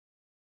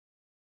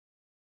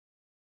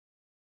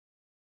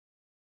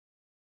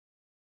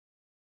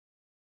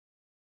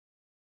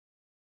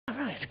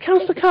Right,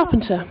 Councillor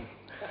Carpenter.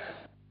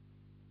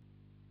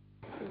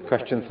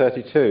 Question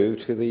 32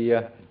 to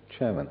the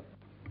Chairman.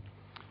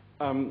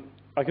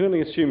 I can only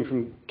assume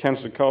from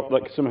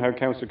somehow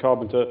Councillor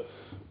Carpenter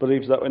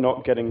believes that we're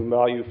not getting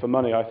value for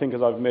money. I think,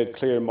 as I've made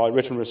clear in my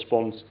written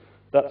response,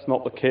 that's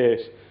not the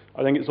case.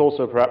 I think it's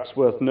also perhaps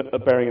worth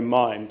bearing in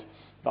mind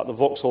that the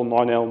Vauxhall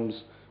Nine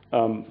Elms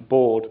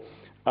board,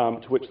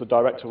 to which the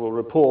director will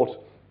report,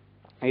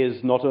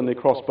 is not only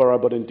cross-borough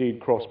but indeed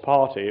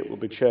cross-party. It will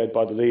be chaired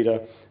by the leader,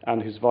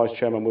 and his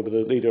vice-chairman will be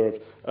the leader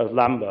of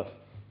Lambeth.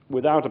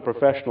 Without a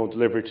professional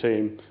delivery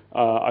team,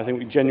 I think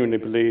we genuinely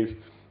believe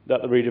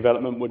that the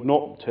redevelopment would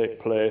not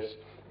take place,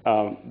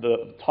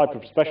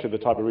 especially the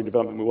type of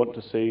redevelopment we want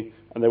to see,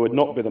 and there would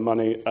not be the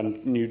money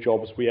and new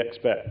jobs we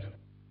expect.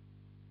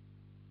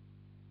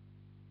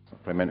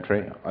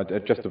 Supplementary. I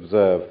just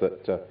observe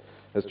that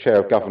as chair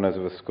of governors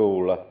of a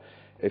school,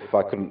 if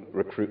I couldn't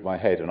recruit my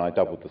head and I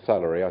doubled the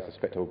salary, I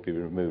suspect I would be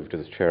removed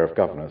as chair of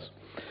governors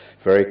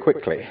very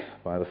quickly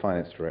by the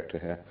finance director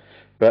here.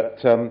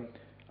 But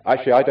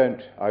actually, I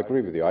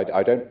agree with you. I've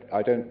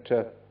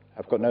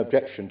got no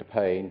objection to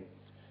paying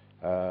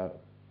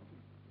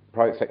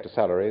private sector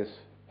salaries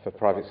for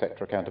private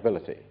sector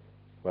accountability.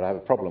 What I have a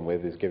problem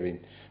with is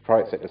giving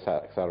private sector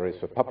salaries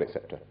for public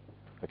sector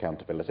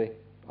accountability,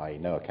 i.e.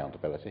 no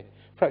accountability.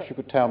 Perhaps you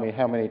could tell me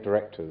how many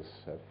directors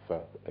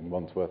in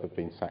Wandsworth have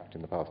been sacked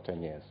in the past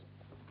 10 years?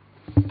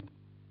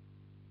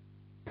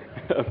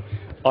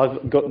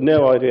 I've got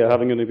no idea,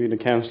 having only been a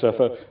councillor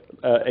for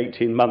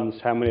 18 months,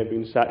 how many have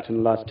been sacked in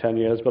the last 10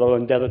 years, but I'll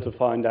endeavour to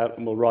find out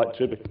and will write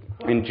to it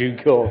in due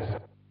course.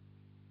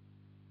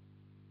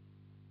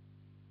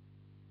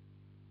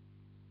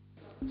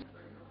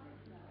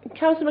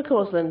 Councillor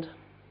McCausland.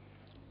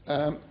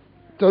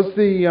 Does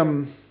the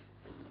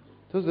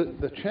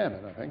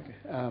chairman, I think,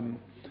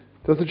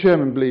 does the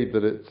chairman believe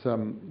that it's a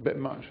bit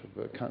much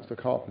for Councillor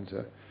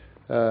Carpenter,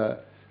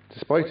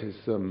 despite his,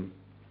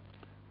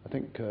 I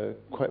think,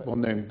 quite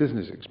well-known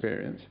business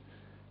experience,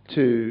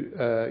 to,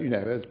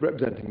 as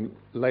representing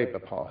Labour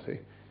Party,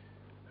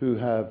 who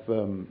have,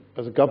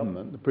 as a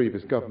government, the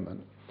previous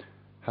government,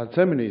 had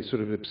so many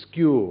sort of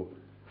obscure,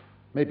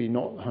 maybe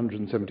not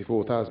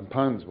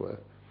 £174,000 worth,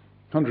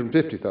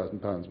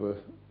 £150,000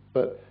 worth,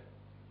 but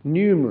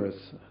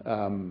numerous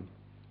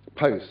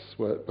posts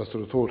were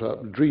sort of thought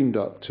up, dreamed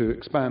up to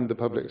expand the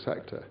public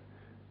sector.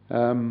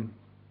 Well,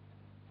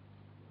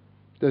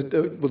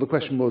 the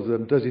question was,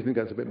 does he think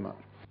that's a bit much?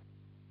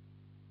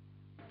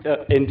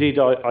 Indeed,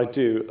 I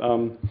do.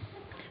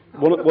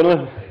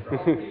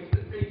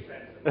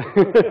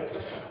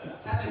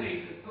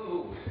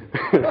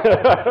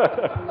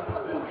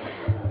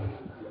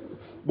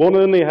 One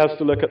only has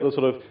to look at the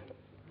sort of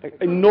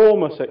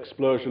enormous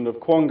explosion of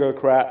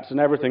quongocrats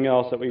and everything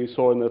else that we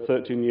saw in the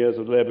 13 years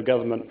of Labour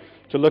government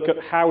to look at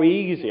how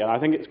easy, and I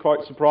think it's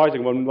quite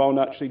surprising when one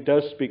actually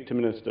does speak to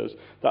ministers,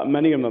 that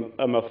many of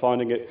them are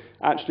finding it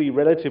actually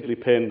relatively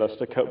painless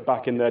to cut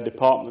back in their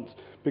departments,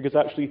 because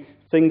actually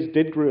things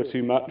did grow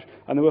too much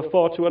and they were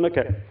far too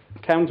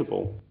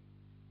unaccountable.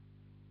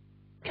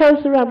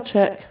 Councillor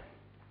Rabchek.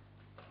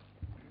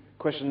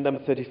 Question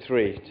number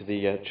 33 to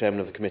the chairman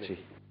of the committee.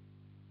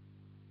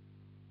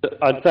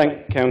 I'd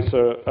thank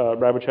Councillor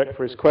Rabchek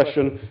for his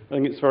question. I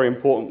think it's very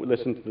important we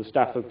listen to the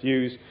staff of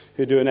views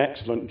who do an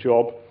excellent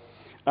job,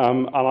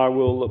 and I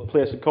will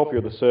place a copy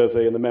of the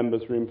survey in the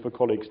members' room for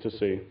colleagues to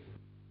see.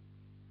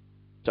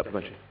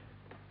 Supplementary.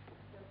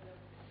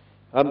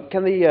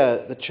 Can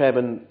the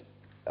chairman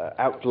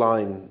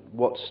outline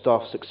what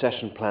staff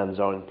succession plans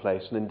are in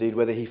place, and indeed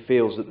whether he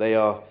feels that they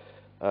are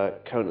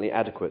currently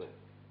adequate?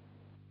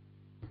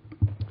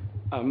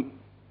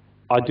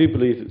 I do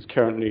believe it's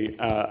currently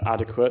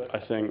adequate. I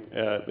think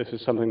this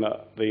is something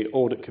that the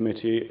audit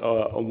committee,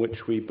 on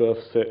which we both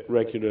sit,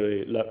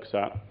 regularly looks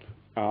at,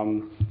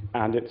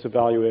 and it's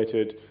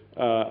evaluated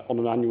on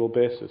an annual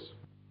basis.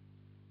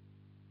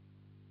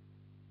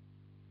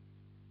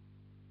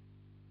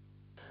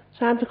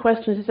 Time for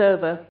questions is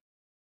over.